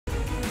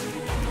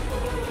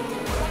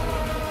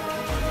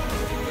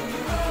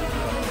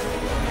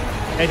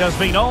It has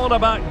been all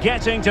about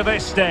getting to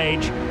this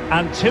stage,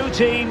 and two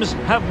teams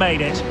have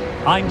made it.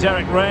 I'm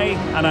Derek Ray,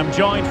 and I'm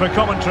joined for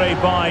commentary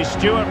by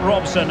Stuart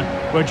Robson.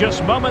 We're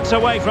just moments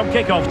away from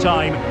kickoff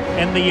time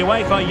in the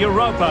UEFA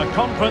Europa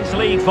Conference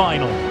League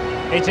final.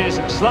 It is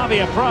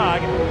Slavia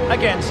Praha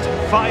against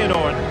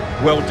Feyenoord.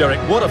 Well,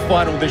 Derek, what a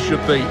final this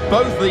should be.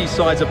 Both these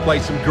sides have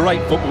played some great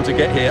football to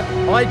get here.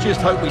 I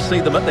just hope we see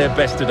them at their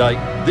best today.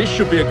 This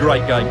should be a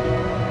great game.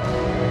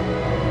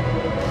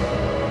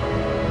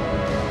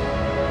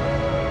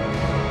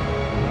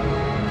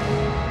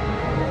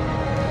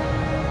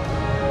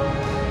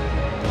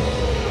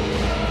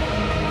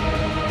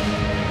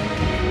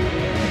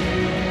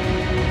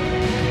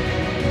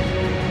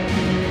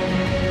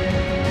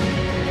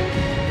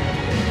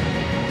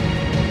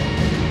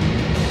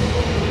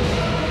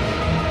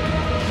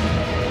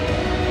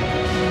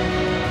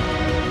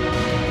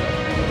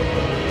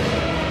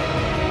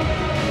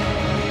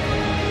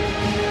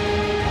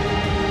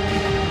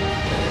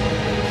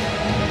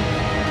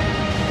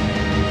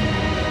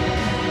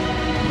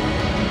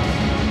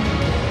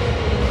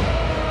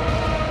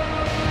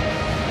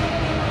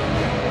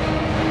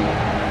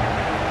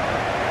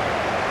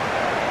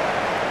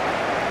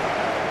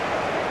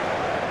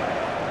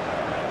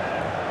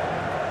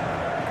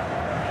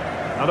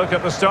 A look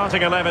at the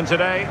starting 11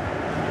 today.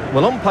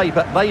 Well, on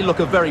paper, they look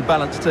a very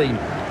balanced team.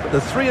 But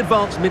the three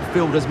advanced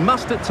midfielders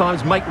must at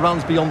times make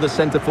runs beyond the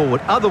centre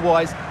forward.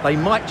 Otherwise, they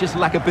might just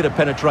lack a bit of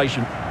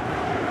penetration.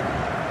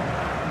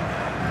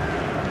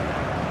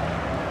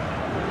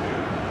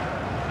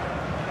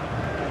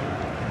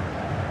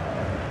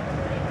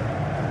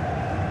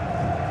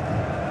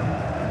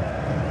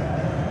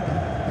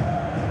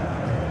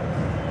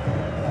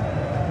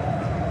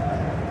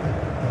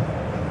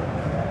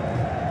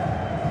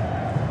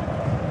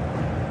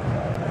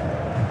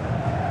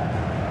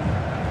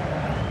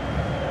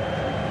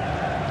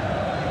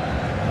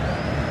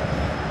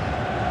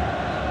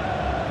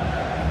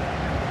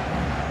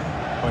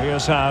 Well,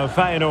 here's how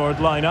Feyenoord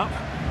line up.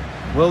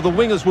 Well, the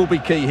wingers will be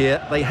key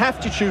here. They have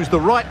to choose the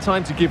right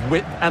time to give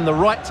width and the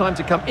right time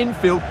to come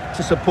infield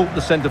to support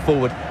the centre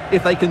forward.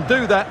 If they can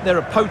do that, they're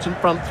a potent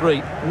front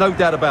three. No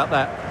doubt about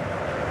that.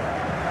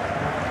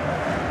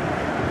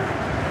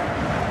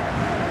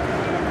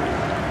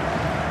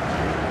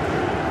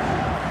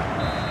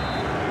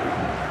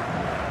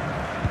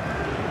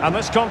 And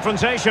this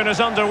confrontation is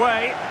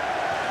underway.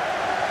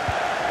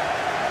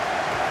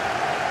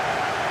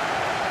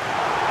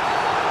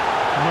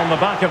 And on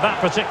the back of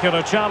that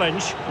particular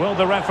challenge, will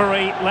the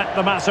referee let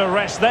the matter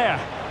rest there?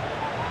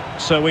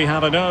 So we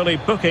have an early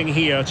booking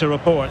here to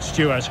report,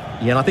 Stuart.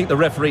 Yeah, and I think the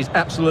referee's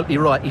absolutely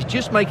right. He's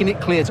just making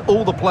it clear to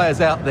all the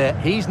players out there,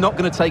 he's not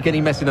going to take any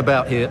messing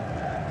about here.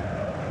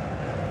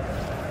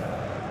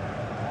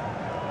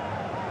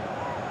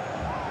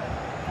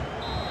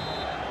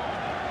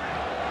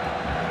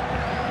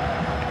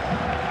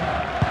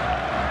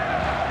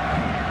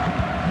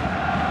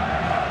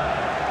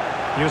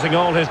 Using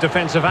all his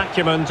defensive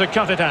acumen to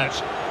cut it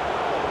out.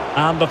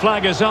 And the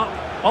flag is up,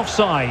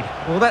 offside.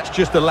 Well, that's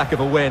just a lack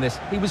of awareness.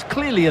 He was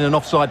clearly in an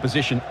offside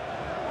position.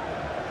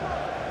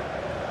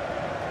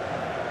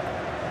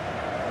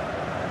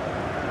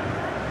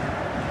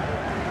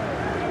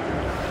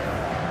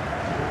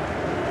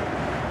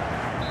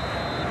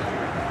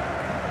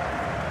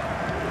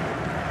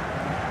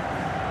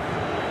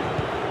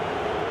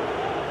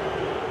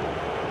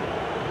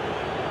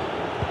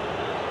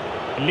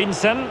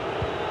 Linsen.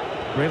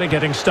 Really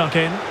getting stuck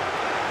in.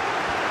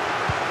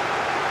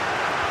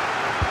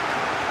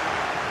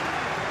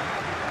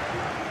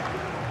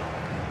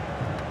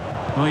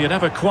 Well, you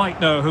never quite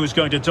know who's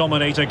going to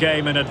dominate a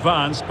game in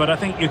advance, but I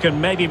think you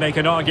can maybe make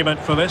an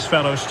argument for this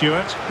fellow,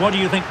 Stuart. What do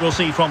you think we'll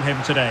see from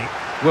him today?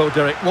 Well,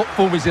 Derek, what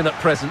form he's in at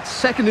present?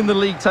 Second in the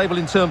league table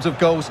in terms of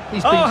goals.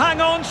 Oh, hang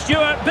on,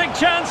 Stuart. Big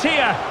chance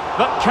here,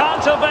 but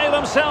can't avail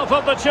himself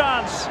of the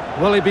chance.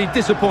 Well, he'd be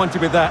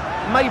disappointed with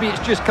that. Maybe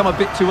it's just come a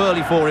bit too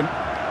early for him.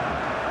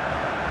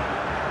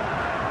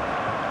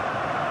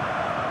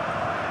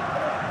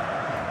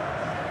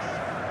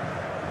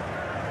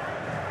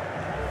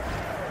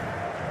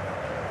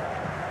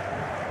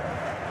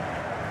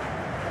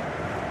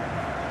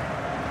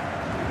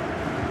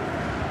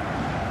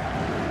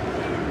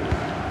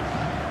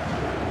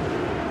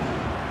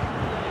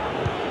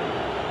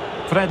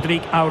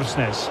 Fredrik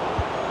Aursnes.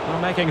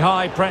 We're making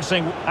high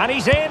pressing, and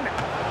he's in.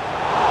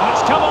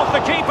 It's come off the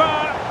keeper.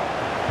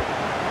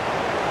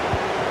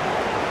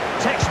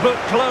 Textbook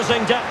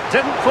closing down.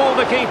 Didn't fool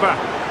the keeper.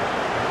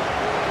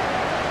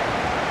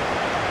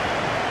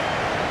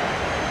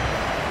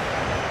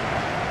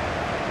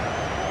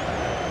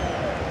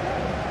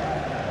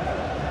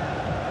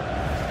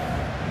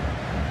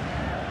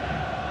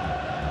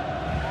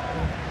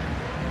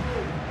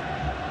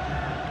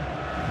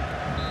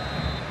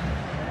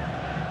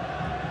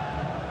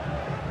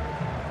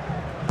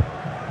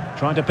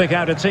 Trying to pick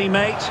out a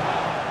teammate.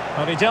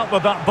 But he dealt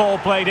with that ball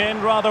played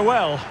in rather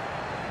well.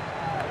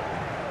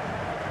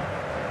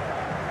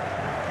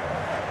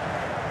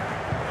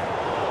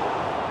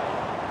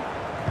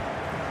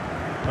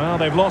 Well,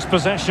 they've lost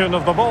possession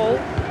of the ball.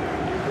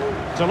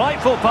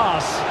 Delightful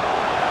pass.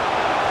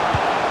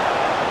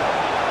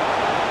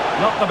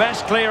 Not the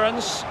best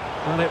clearance,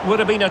 and it would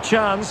have been a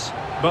chance,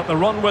 but the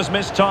run was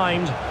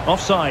mistimed.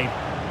 Offside.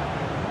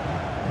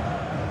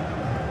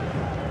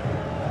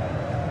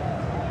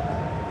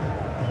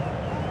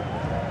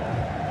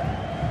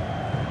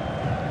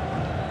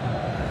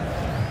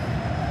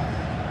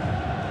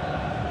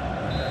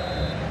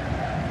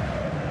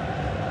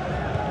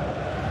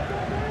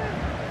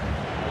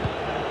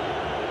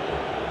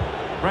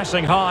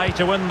 Pressing high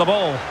to win the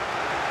ball.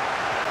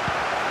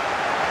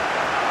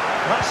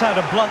 That's how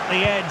to blunt the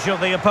edge of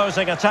the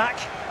opposing attack.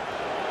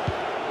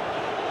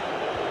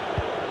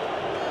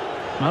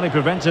 Well, he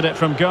prevented it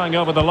from going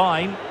over the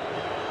line.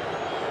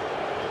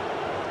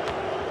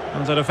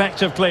 And an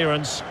effective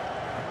clearance.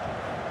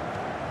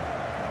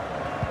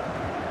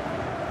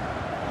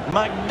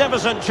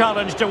 Magnificent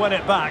challenge to win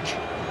it back.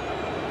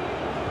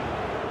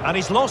 And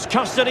he's lost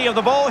custody of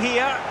the ball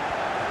here.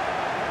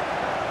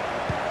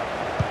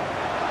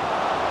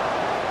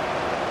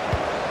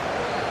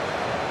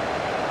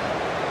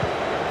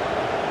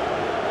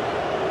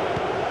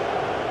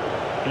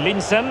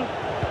 Linsen.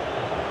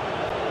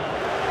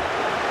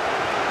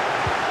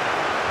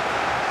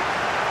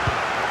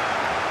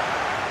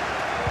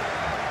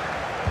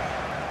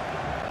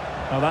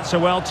 Oh, that's a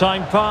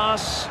well-timed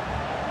pass.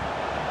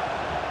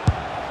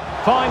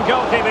 Fine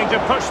goalkeeping to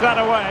push that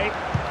away.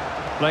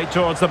 Played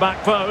towards the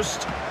back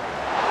post.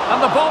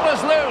 And the ball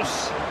is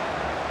loose.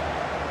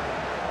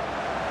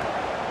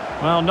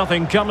 Well,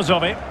 nothing comes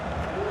of it.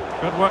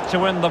 Good work to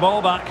win the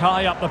ball back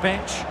high up the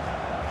pitch.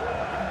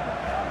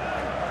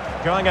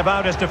 Going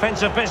about his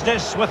defensive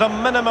business with a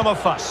minimum of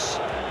fuss.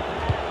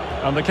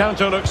 And the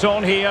counter looks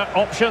on here.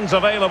 Options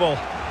available.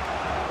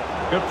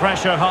 Good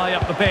pressure high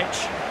up the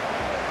pitch.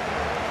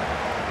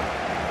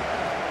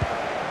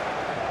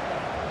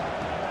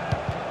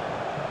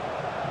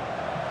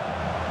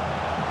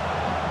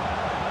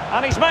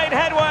 And he's made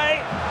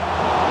headway.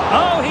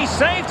 Oh, he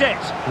saved it.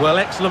 Well,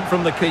 excellent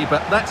from the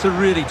keeper. That's a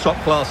really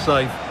top-class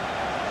save.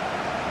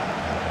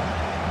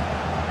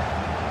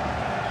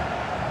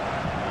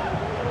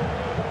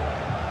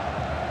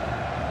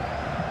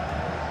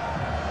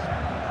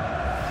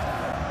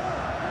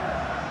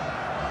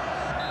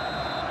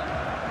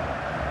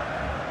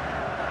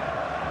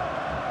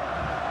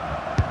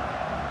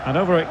 And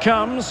over it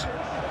comes.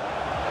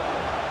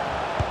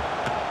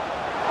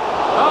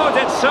 Oh,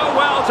 did so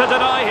well to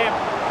deny him.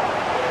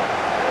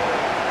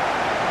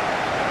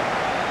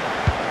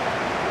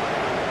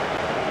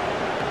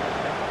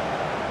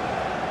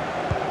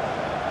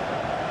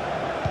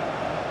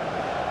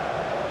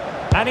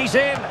 And he's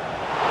in.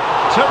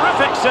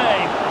 Terrific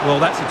save. Well,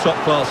 that's a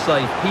top-class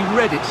save. He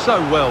read it so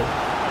well.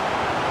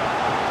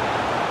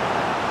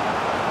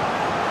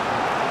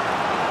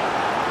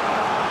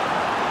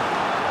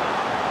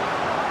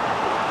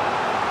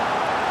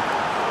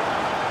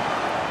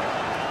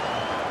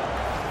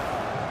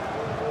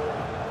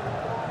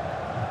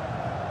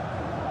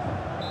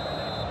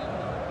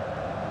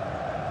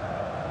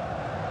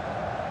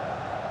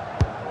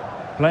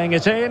 Playing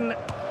it in,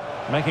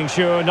 making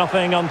sure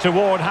nothing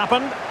untoward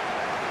happened.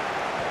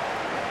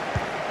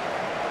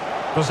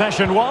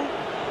 Possession one.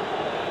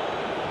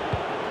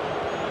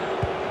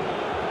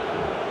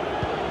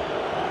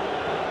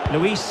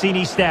 Luis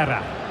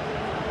Sinisterra.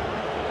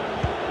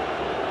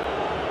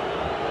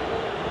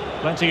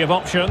 Plenty of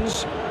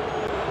options.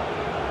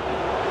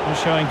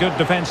 He's showing good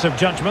defensive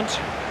judgment.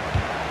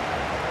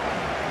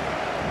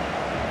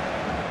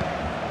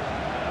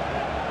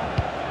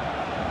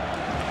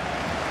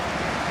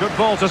 Good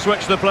ball to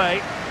switch the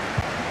play.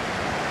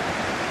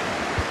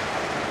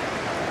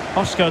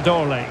 Oscar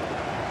Dorley.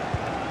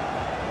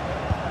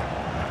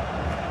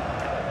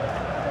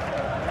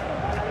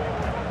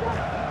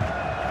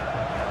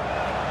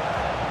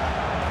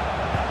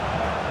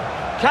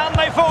 Can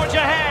they forge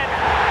ahead?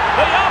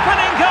 The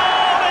opening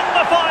goal in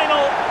the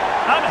final.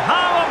 And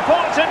how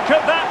important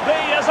could that be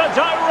as a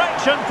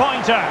direction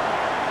pointer?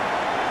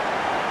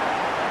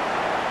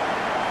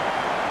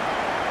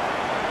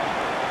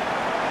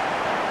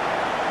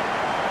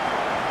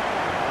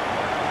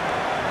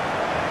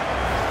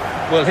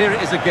 Well, here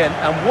it is again,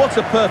 and what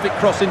a perfect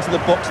cross into the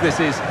box this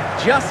is.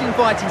 Just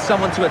inviting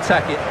someone to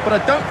attack it, but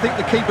I don't think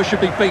the keeper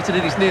should be beaten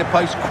at his near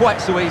post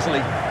quite so easily.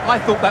 I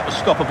thought that was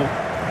stoppable.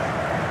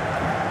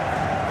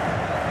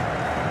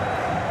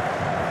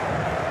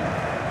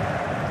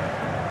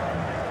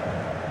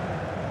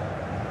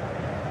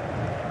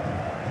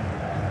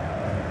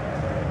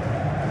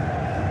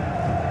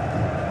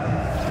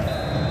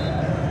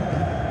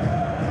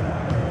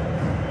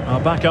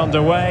 Back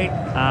underway,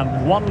 and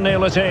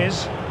 1-0 it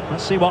is.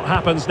 Let's see what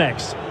happens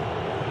next.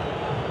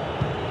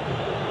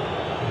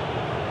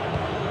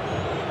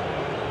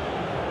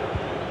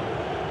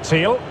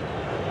 Teal.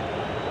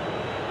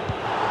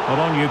 Well,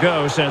 on you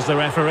go, says the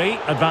referee.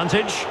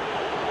 Advantage.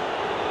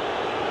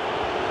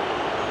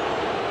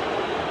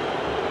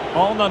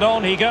 On and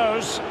on he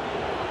goes.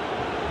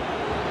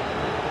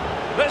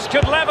 This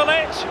could level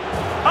it.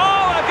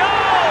 Oh, a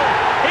goal!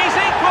 He's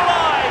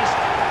equalised!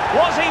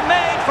 Was he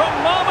made for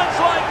moments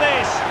like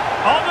this?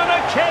 On an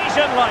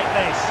occasion like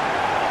this?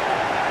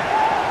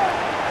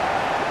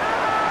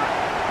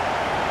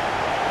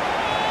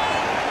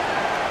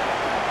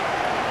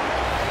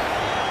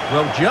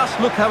 Well, just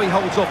look how he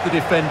holds off the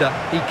defender.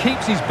 He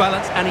keeps his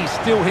balance and he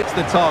still hits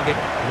the target.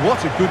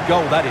 What a good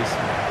goal that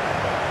is.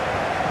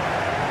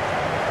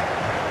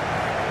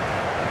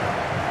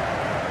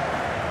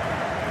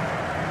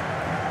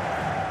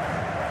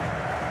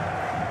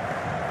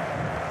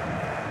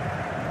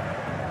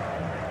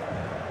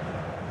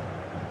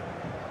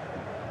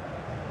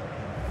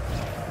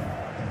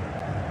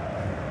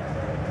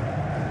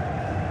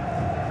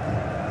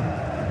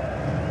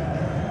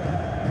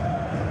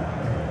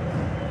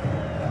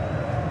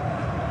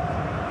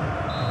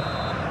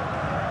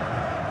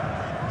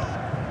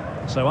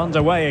 So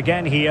underway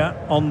again here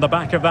on the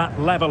back of that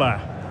leveller.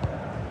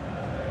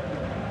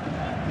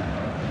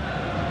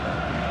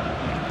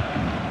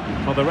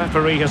 Well, the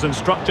referee has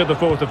instructed the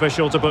fourth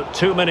official to put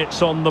 2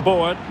 minutes on the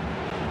board.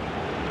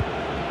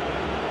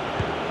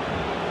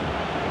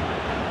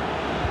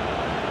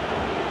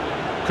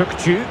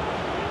 Kukcu.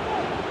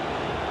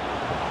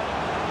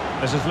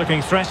 This is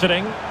looking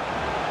threatening.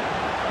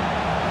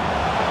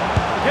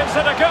 Gives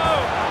it a go.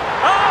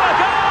 Oh, a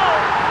goal!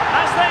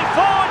 As they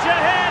forge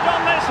ahead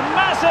on this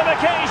massive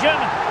occasion.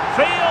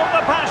 Feel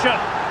the passion.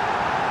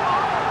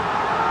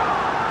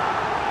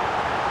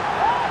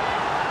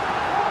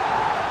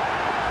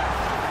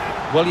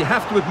 Well, you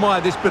have to admire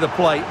this bit of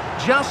play.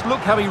 Just look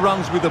how he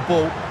runs with the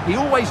ball. He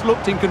always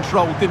looked in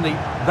control, didn't he?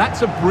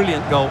 That's a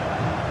brilliant goal.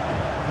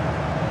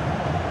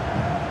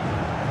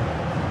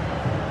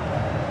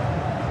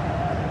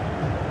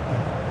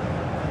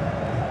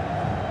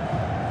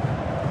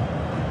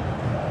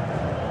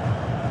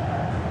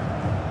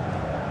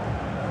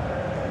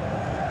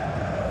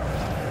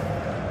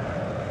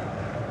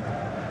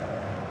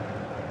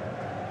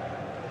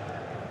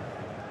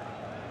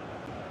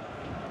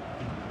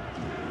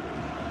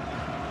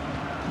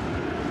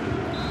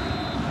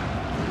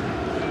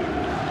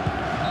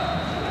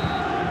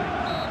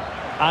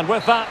 And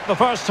with that, the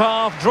first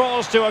half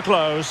draws to a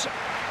close.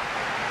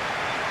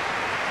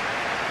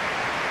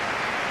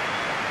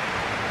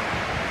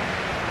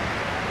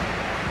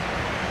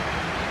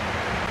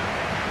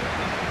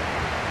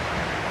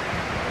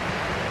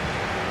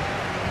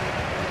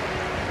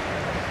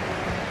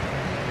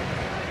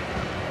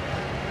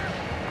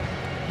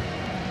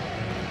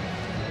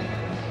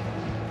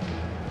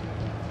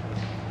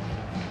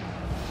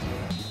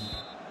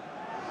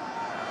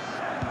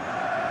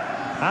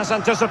 As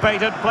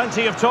anticipated,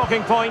 plenty of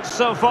talking points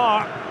so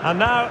far. And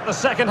now the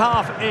second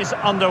half is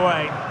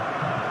underway.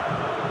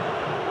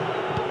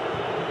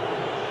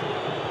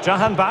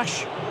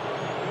 Jahanbakhsh.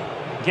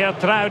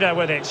 Geertruida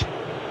with it.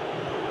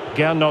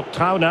 Gernot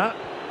Trauner.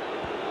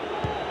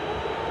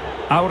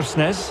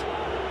 Aursnes.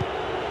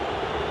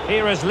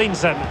 Here is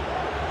Linsen.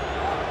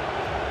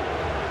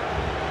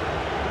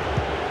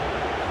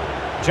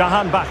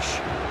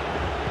 Jahanbakhsh.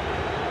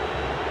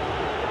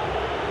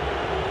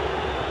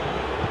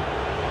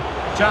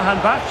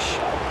 Jahanbakhsh,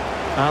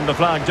 and the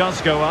flag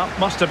does go up.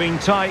 Must have been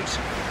tight.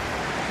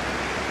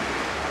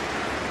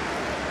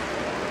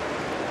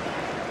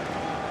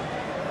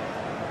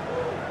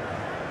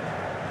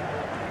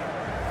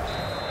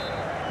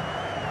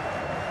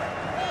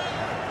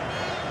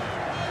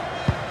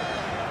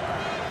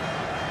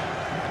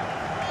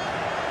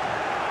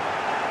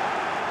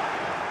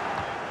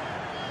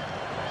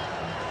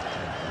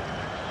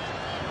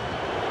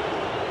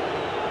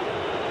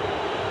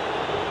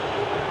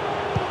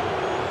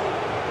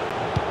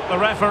 The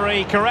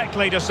referee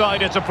correctly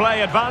decided to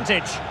play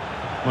advantage.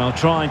 Well,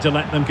 trying to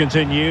let them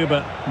continue,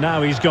 but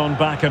now he's gone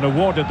back and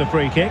awarded the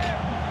free kick.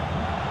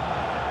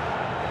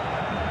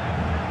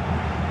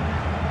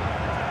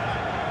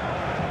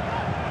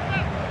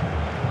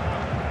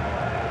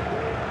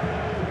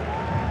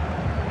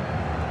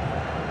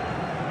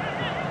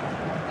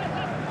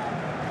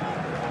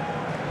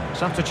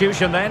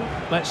 Substitution then.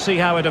 Let's see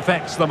how it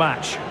affects the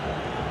match.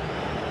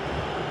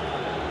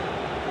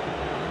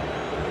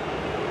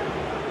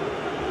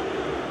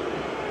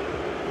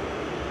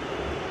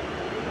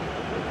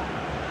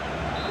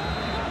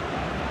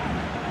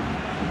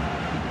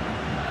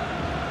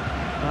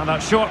 And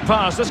that short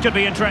pass, this could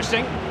be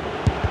interesting.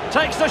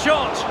 Takes the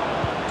shot.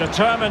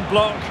 Determined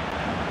block.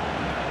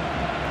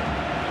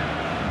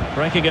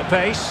 Breaking at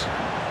pace.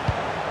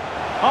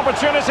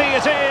 Opportunity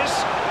it is.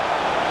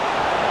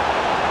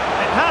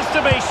 It has to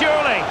be,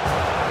 surely.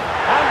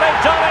 And they've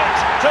done it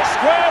to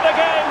square the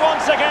game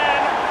once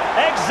again.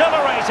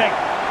 Exhilarating.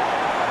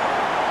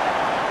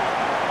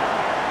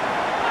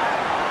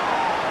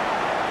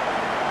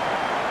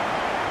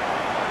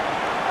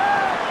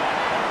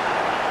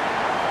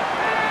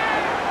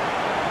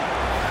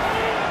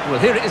 Well,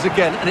 here it is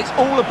again, and it's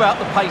all about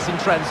the pace in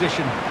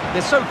transition.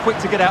 They're so quick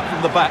to get out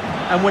from the back,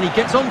 and when he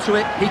gets onto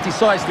it, he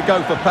decides to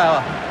go for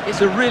power.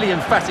 It's a really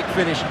emphatic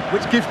finish,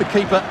 which gives the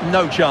keeper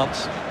no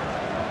chance.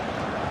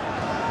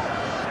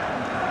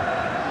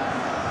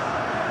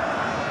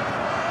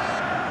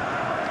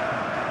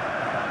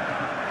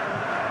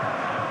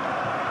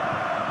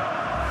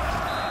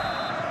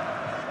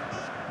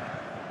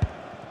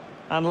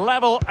 And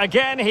level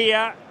again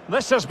here.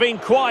 This has been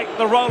quite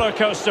the roller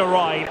coaster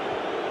ride.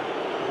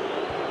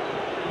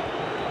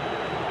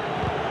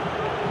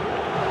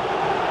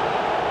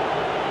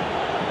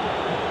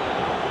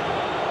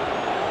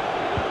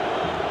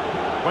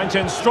 Went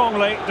in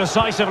strongly,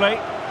 decisively.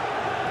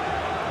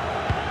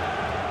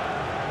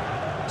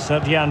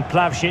 Srđan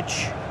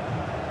Plavšić.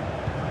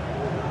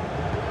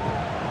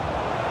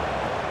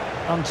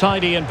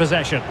 Untidy in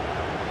possession.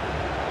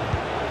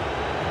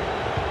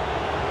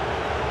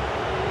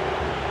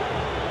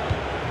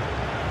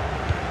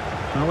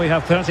 Well, we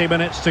have 30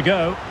 minutes to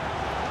go.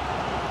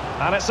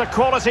 And it's a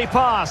quality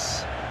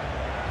pass.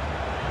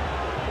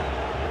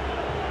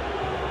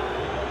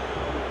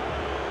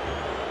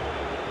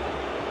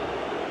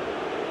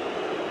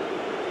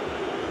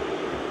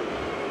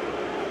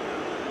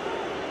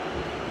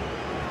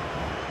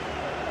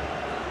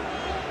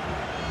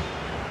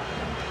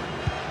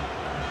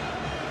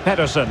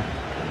 Pedersen.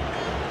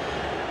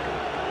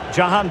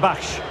 Jahan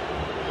Baksh.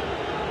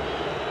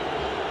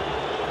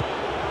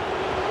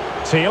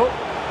 Teal.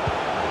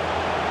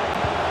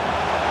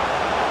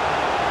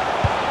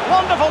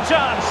 Wonderful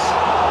chance.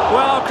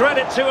 Well,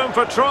 credit to him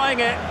for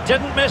trying it.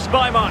 Didn't miss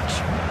by much.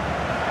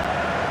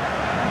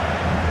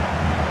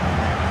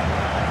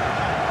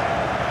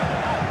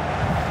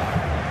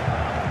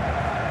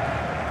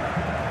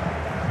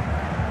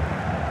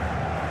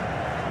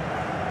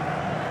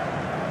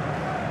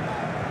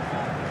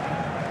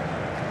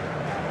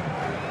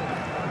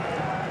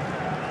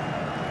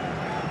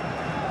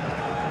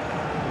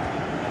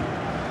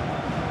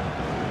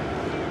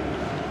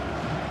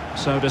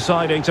 So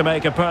deciding to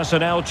make a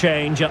personnel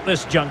change at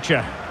this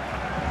juncture.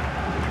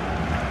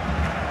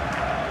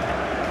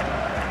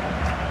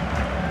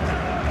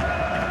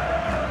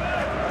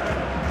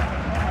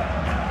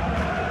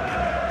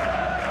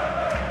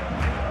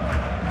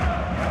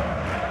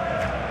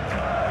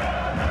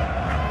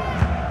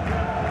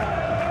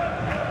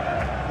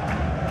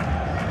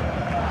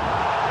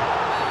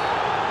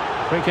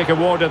 Free kick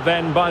awarded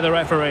then by the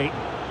referee.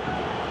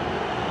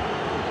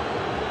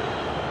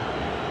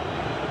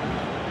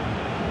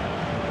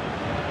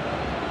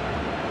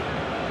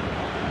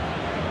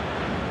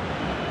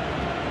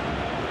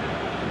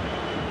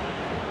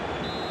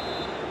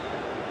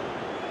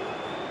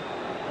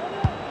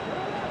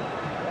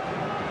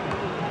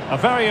 A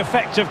very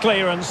effective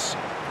clearance.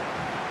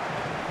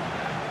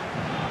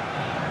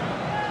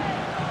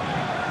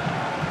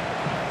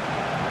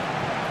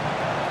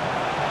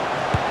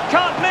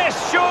 Can't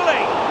miss, surely!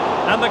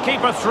 And the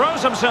keeper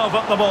throws himself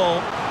at the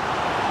ball.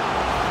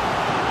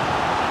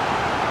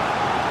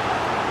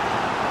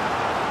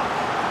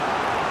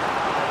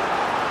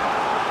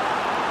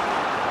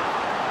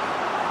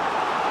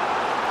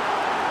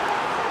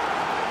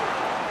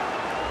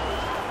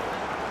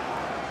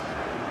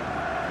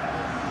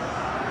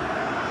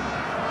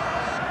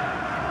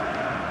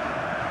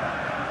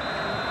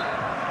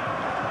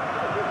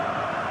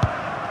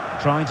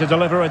 Trying to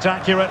deliver it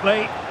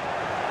accurately.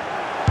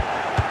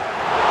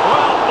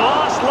 Well,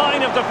 last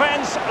line of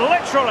defence,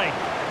 literally.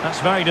 That's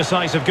very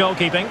decisive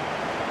goalkeeping.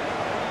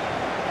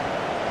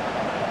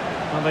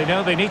 And they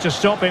know they need to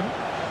stop him.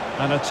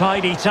 And a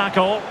tidy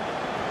tackle.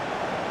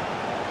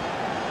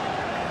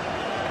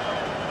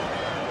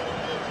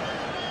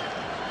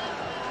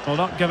 Well,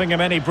 not giving him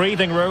any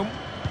breathing room.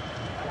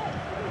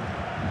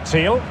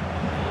 Teal.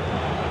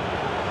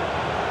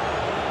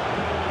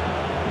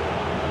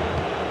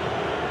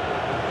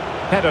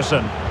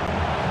 Pedersen.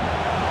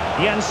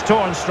 Jens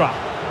Toornstra.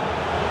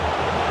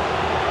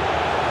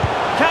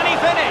 Can he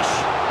finish?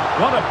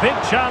 What a big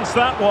chance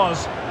that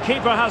was.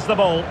 Keeper has the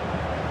ball.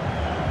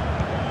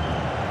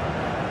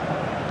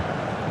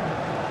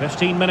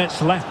 15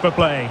 minutes left for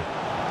play.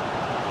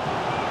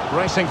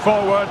 Racing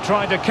forward,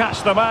 trying to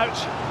catch them out.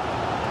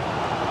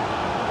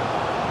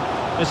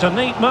 It's a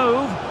neat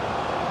move.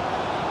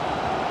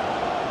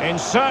 In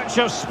search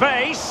of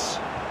space.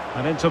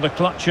 And into the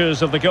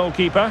clutches of the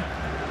goalkeeper.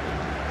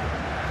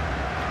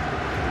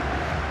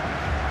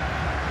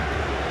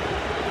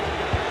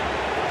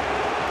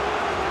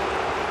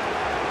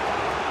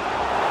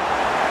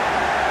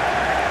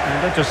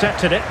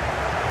 Intercepted it.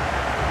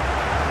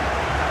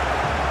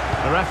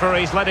 The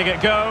referee's letting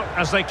it go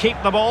as they keep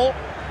the ball.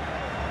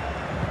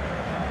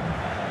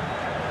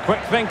 Quick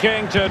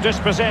thinking to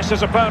dispossess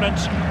his opponent.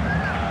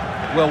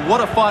 Well,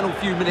 what a final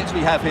few minutes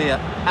we have here.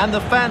 And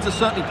the fans are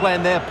certainly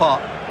playing their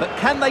part. But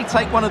can they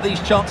take one of these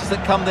chances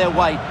that come their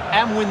way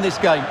and win this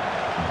game?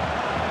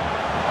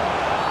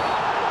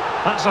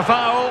 That's a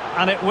foul,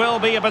 and it will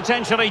be a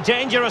potentially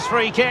dangerous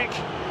free kick.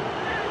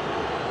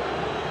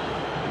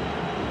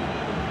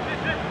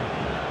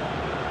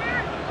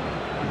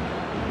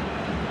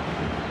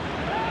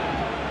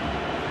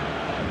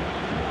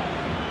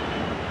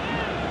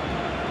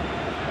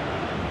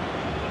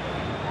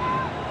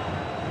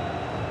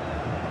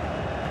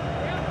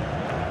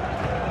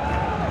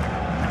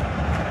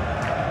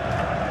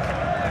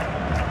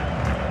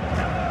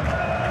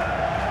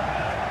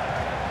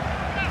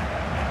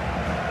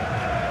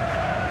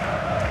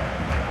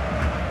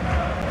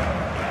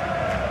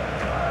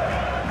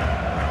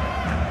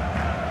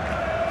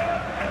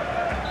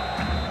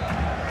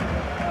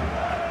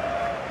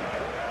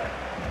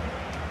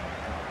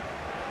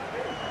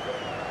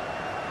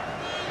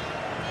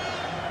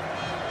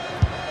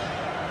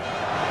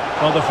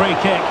 Well, the free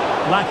kick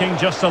lacking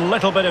just a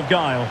little bit of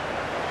guile.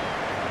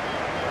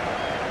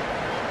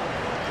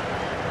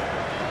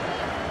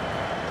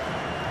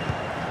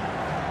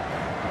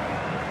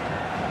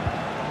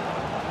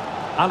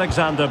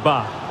 Alexander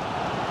Ba.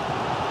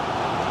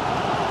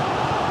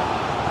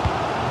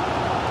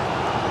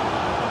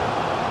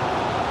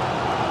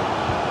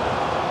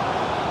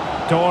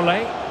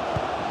 Dorley.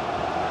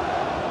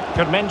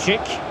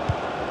 Kermenchik.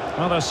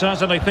 Well, they're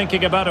certainly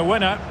thinking about a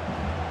winner.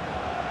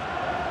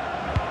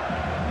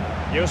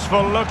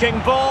 Useful looking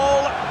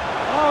ball.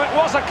 Oh, it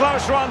was a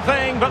close run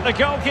thing, but the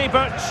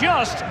goalkeeper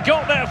just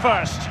got there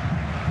first.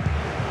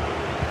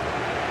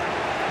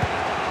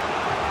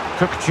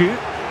 Kukcu.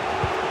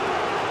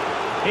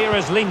 Here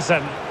is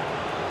Linsen.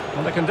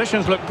 Well, the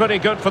conditions look pretty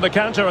good for the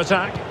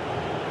counter-attack.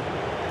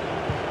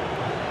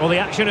 Well, the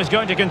action is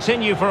going to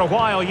continue for a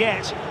while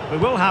yet. We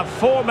will have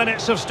 4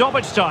 minutes of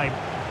stoppage time.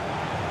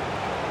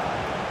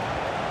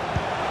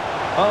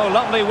 Oh,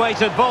 lovely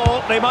weighted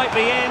ball. They might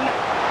be in.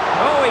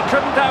 Oh, he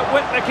couldn't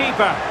outwit the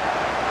keeper.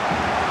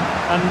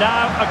 And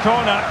now a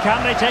corner.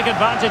 Can they take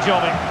advantage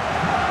of it?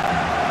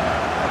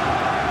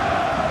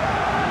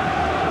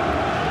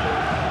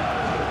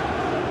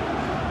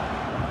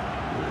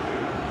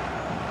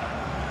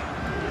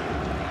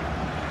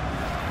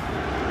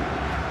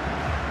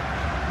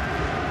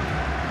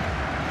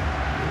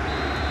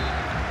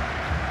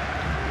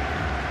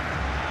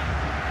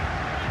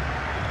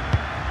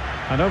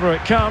 And over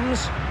it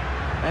comes.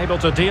 Able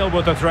to deal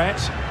with the threat.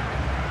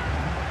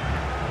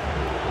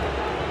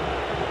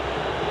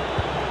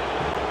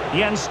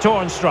 Jens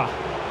Toornstra.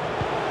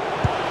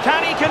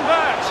 Can he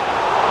convert?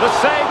 The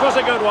save was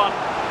a good one.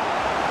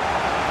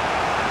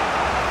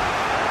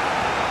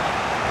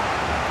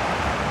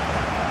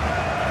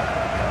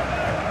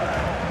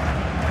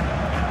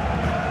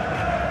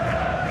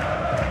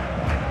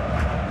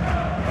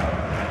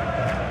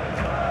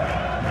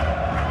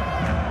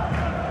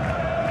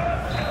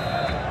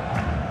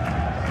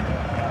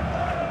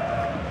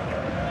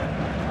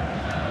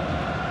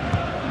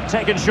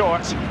 Taken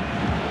short.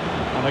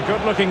 And a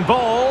good-looking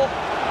ball.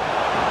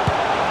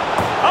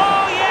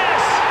 Oh,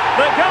 yes!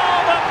 The goal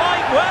that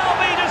might well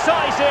be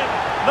decisive.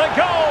 The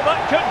goal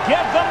that could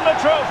give them the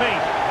trophy.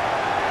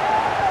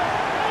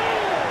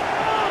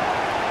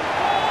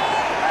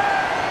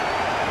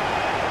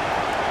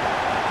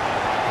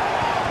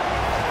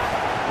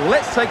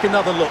 Let's take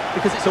another look,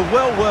 because it's a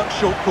well-worked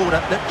short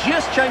corner that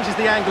just changes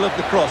the angle of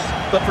the cross.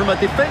 But from a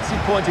defensive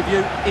point of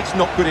view, it's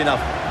not good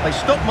enough. They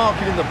stop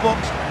marking in the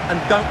box and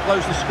don't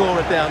close the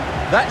scorer down.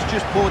 That's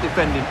just poor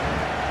defending.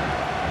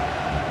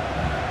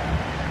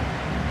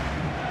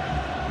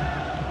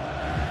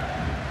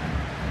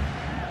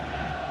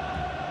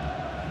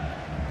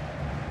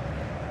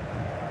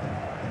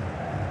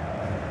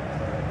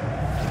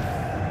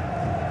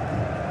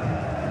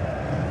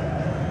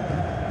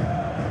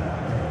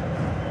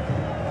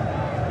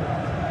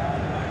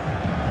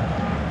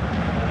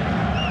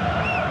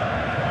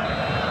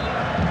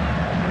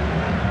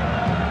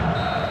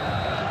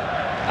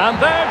 And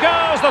there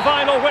goes the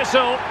final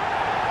whistle.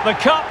 The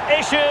cup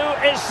issue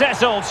is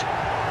settled.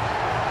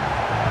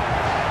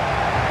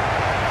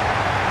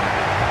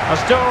 A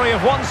story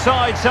of one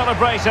side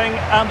celebrating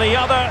and the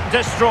other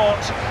distraught.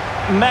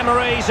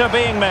 Memories are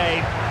being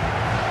made.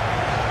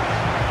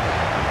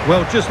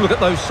 Well, just look at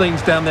those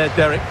scenes down there,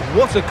 Derek.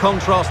 What a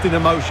contrast in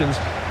emotions.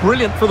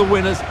 Brilliant for the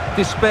winners,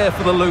 despair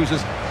for the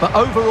losers. But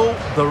overall,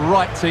 the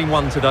right team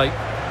won today.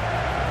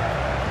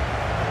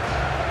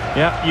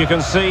 Yeah, you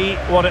can see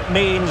what it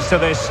means to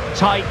this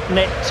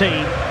tight-knit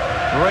team.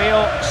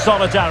 Real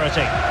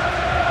solidarity.